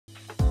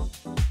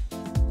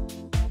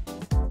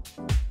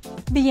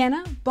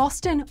Vienna,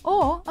 Boston,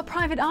 or a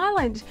private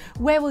island?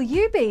 Where will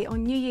you be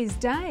on New Year's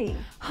Day?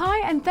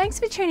 Hi, and thanks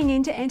for tuning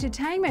in to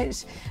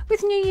Entertainment.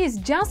 With New Year's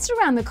just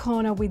around the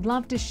corner, we'd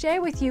love to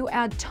share with you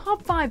our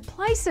top 5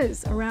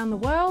 places around the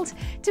world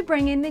to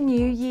bring in the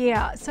new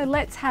year. So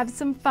let's have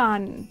some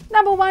fun.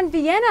 Number 1,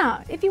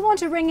 Vienna. If you want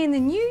to ring in the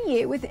new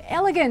year with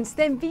elegance,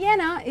 then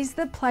Vienna is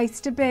the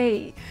place to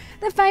be.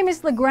 The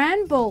famous Le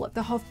Grand Ball at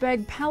the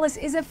Hofburg Palace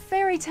is a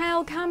fairy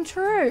tale come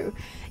true.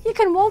 You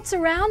can waltz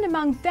around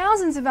among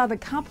thousands of other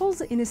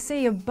couples in a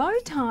sea of bow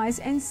ties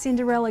and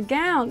Cinderella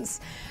gowns.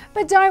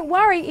 But don't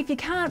worry if you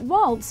can't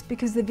waltz,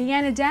 because the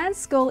Vienna Dance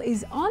School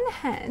is on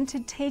hand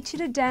to teach you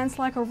to dance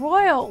like a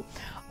royal.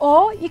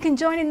 Or you can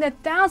join in the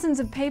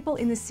thousands of people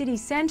in the city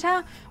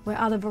centre, where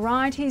other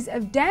varieties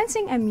of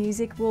dancing and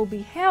music will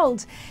be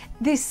held.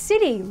 This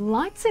city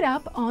lights it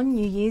up on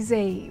New Year's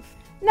Eve.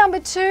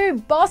 Number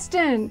 2,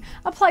 Boston,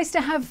 a place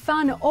to have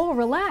fun or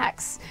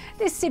relax.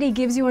 This city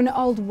gives you an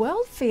old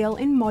world feel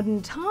in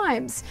modern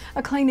times,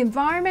 a clean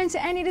environment,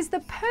 and it is the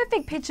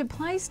perfect picture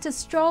place to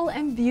stroll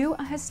and view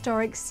a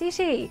historic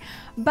city.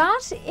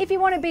 But if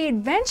you want to be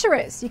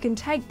adventurous, you can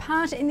take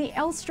part in the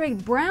L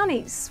Street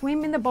Brownies,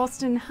 swim in the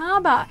Boston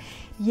Harbour.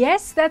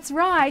 Yes, that's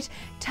right,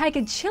 take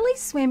a chilly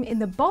swim in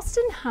the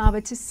Boston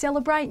Harbour to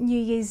celebrate New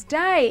Year's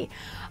Day.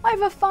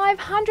 Over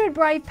 500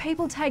 brave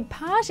people take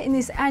part in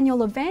this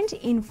annual event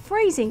in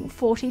freezing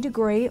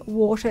 40-degree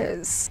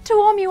waters. To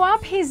warm you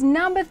up, here's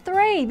number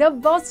 3, the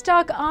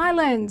Vostok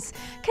Islands.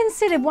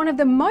 Considered one of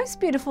the most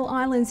beautiful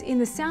islands in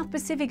the South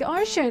Pacific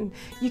Ocean,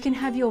 you can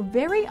have your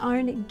very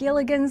own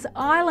Gilligan's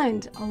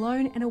Island,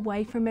 alone and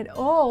away from it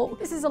all.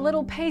 This is a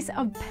little piece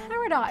of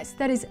paradise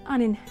that is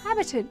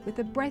uninhabited with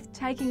a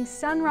breathtaking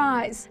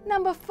sunrise.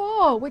 Number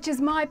 4, which is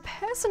my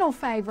personal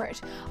favourite.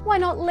 Why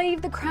not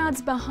leave the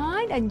crowds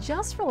behind and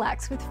just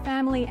relax with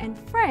family and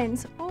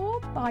friends, or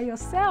by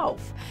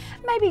yourself?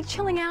 Maybe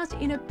chilling out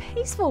in a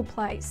peaceful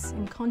place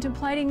and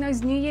contemplating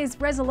those New Year's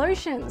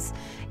resolutions.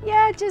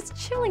 Yeah, just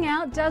chilling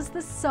out does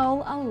the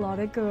soul a lot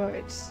of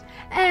good.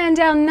 And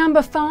our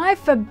number 5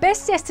 for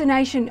best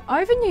destination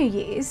over New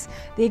Year's,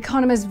 The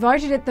Economist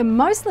voted it the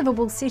most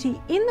livable city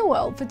in the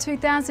world for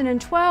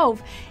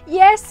 2012.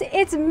 Yes,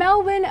 it's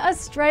Melbourne,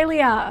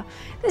 Australia.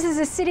 This is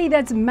a city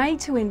that's made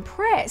to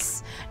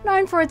impress,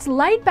 known for its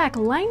laid-back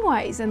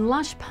laneways and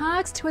lush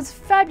parks to its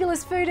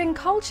fabulous food and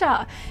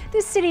culture.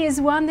 This city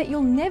is one that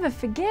you'll never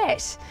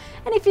forget.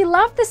 And if you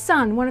love the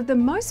sun, one of the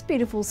most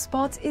beautiful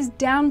spots is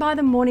down by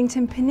the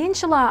Mornington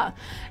Peninsula,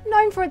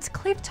 known for its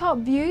cliff-top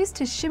views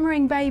to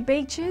shimmering bay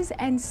beaches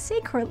and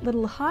secret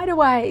little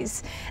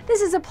hideaways.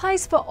 This is a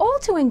place for all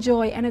to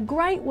enjoy and a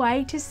great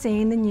way to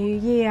see in the new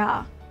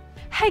year.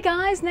 Hey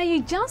guys, now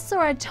you just saw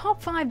our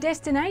top 5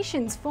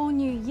 destinations for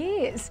New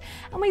Year's,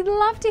 and we'd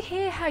love to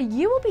hear how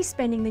you will be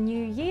spending the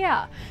new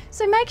year.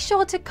 So make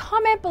sure to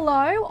comment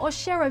below or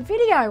share a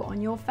video on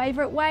your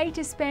favourite way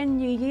to spend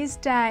New Year's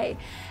Day.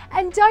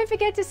 And don't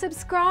forget to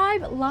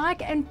subscribe,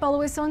 like and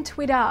follow us on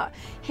Twitter.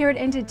 Here at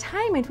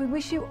Entertainment, we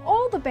wish you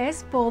all the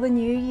best for the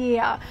new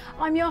year.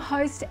 I'm your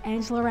host,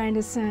 Angela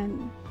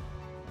Anderson.